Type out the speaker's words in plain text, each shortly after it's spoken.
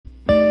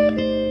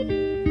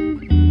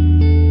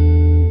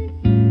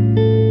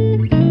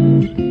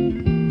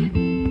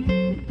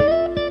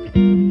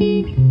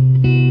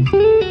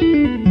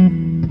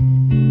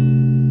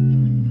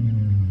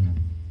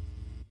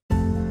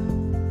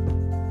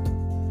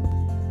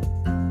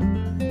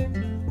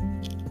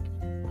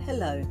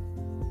Hello,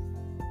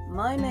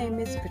 my name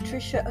is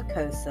Patricia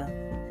Okosa,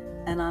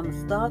 and I'm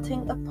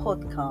starting a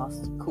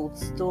podcast called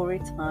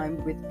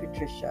Storytime with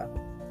Patricia.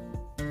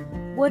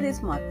 What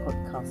is my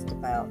podcast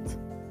about?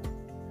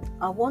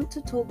 I want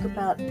to talk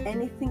about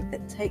anything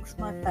that takes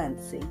my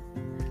fancy,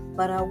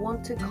 but I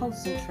want to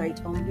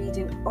concentrate on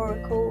reading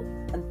oracle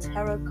and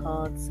tarot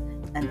cards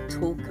and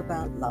talk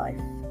about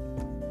life.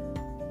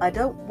 I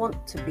don't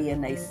want to be a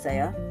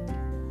naysayer.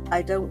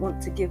 I don't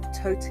want to give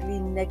totally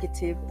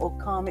negative or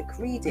karmic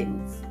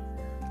readings.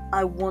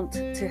 I want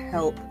to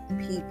help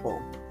people.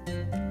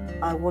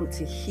 I want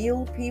to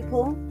heal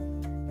people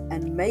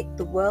and make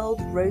the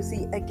world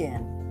rosy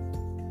again.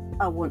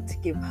 I want to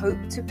give hope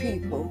to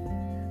people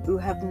who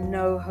have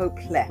no hope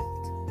left.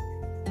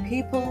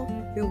 People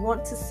who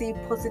want to see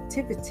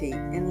positivity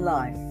in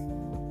life.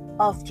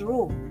 After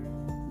all,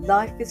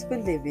 life is for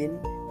living,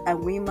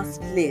 and we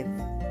must live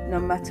no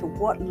matter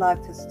what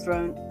life has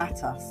thrown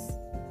at us.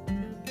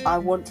 I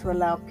want to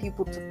allow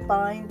people to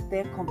find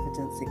their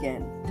confidence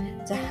again,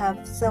 to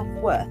have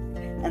self-worth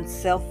and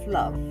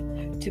self-love,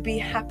 to be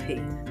happy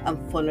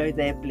and follow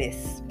their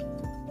bliss.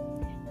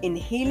 In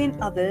healing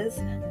others,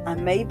 I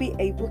may be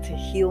able to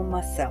heal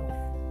myself.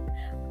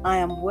 I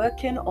am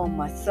working on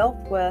my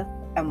self-worth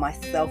and my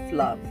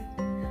self-love.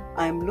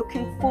 I am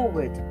looking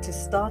forward to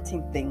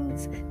starting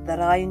things that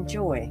I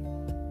enjoy,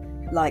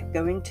 like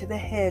going to the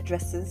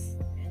hairdressers,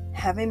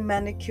 having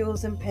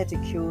manicures and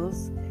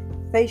pedicures,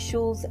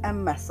 facials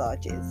and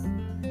massages,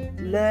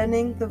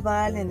 learning the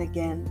violin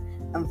again,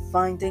 and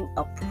finding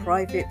a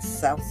private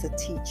salsa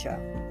teacher.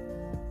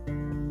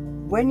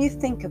 When you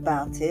think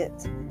about it,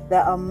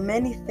 there are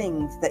many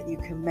things that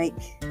can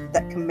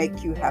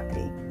make you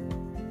happy.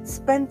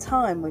 Spend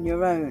time on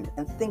your own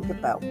and think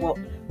about what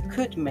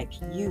could make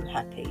you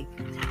happy,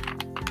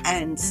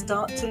 and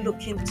start to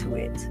look into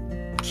it.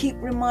 Keep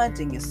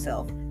reminding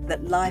yourself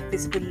that life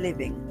is for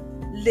living.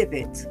 Live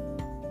it.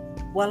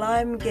 While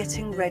I'm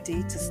getting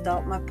ready to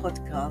start my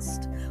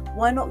podcast,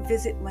 why not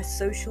visit my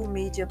social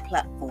media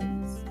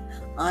platforms?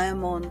 I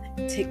am on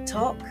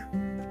TikTok,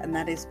 and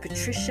that is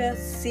Patricia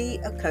C.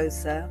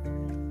 Okosa,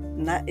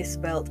 and that is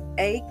spelled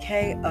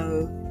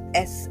Akosah.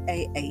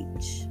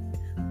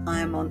 I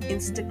am on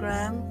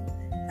Instagram,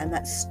 and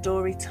that's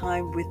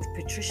Storytime with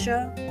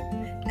Patricia,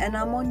 and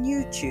I'm on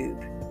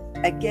YouTube,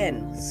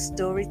 again,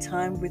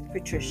 Storytime with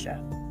Patricia.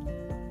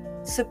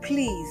 So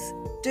please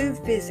do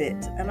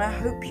visit, and I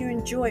hope you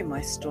enjoy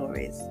my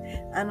stories,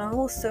 and I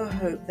also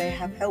hope they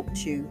have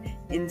helped you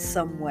in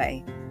some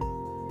way.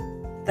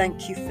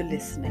 Thank you for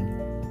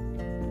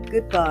listening.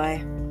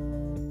 Goodbye.